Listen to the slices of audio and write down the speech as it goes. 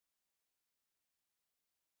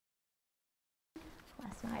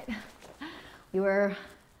last night. We were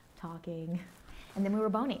talking, and then we were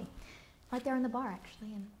boning. Right there in the bar,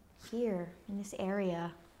 actually, and here, in this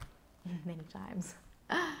area, many times.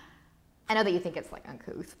 I know that you think it's like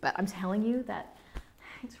uncouth, but I'm telling you that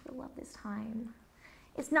it's real love this time.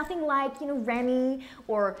 It's nothing like, you know, Remy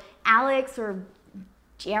or Alex or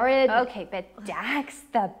Jared. Okay, but Dax,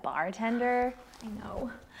 the bartender. I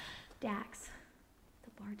know. Dax,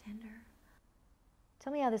 the bartender.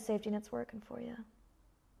 Tell me how the safety net's working for you.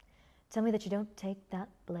 Tell me that you don't take that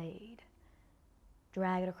blade,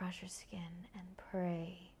 drag it across your skin, and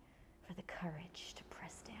pray for the courage to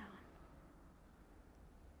press down.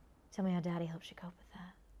 Tell me how Daddy helps you cope with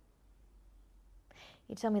that.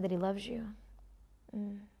 You tell me that he loves you.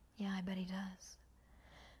 Yeah, I bet he does.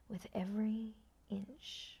 With every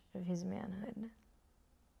inch of his manhood.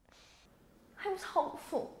 I was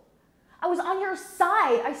hopeful. I was on your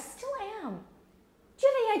side. I still am. Do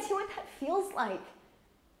you have any idea what that feels like?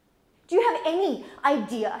 Do you have any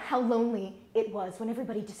idea how lonely it was when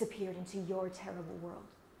everybody disappeared into your terrible world?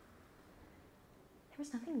 There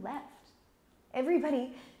was nothing left.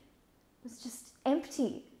 Everybody was just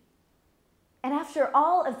empty. And after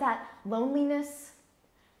all of that loneliness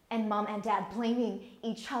and Mom and Dad blaming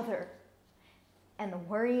each other and the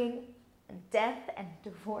worrying and death and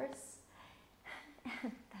divorce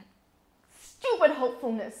and that stupid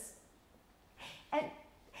hopefulness and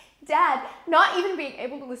Dad not even being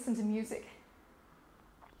able to listen to music.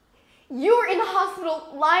 You were in the hospital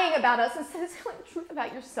lying about us instead of telling the truth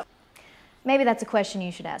about yourself. Maybe that's a question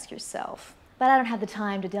you should ask yourself. But I don't have the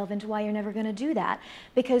time to delve into why you're never going to do that,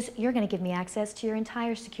 because you're going to give me access to your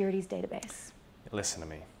entire securities database. Listen to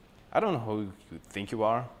me. I don't know who you think you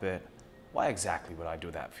are, but why exactly would I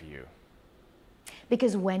do that for you?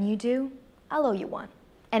 Because when you do, I'll owe you one.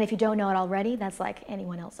 And if you don't know it already, that's like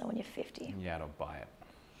anyone else owing you 50. Yeah, I don't buy it.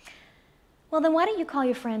 Well, then why don't you call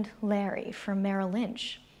your friend Larry from Merrill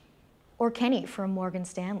Lynch? Or Kenny from Morgan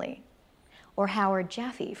Stanley? Or Howard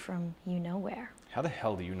Jaffe from you-know-where? How the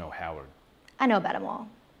hell do you know Howard? I know about them all.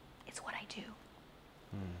 It's what I do.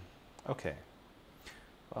 Okay.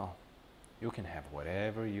 Well, you can have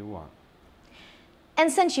whatever you want.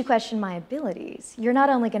 And since you question my abilities, you're not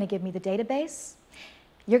only going to give me the database,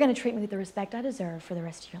 you're going to treat me with the respect I deserve for the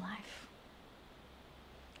rest of your life.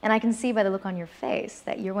 And I can see by the look on your face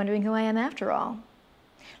that you're wondering who I am after all.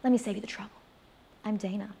 Let me save you the trouble. I'm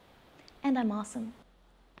Dana, and I'm awesome.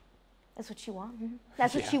 That's what you want?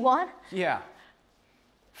 That's what you want? Yeah.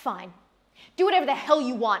 Fine. Do whatever the hell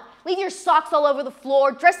you want. Leave your socks all over the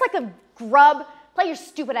floor, dress like a grub, play your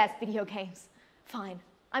stupid-ass video games. Fine.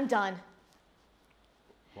 I'm done.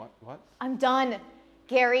 What? I'm done,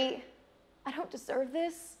 Gary. I don't deserve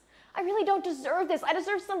this. I really don't deserve this. I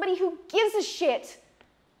deserve somebody who gives a shit.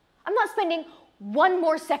 I'm not spending one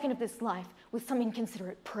more second of this life with some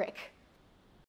inconsiderate prick.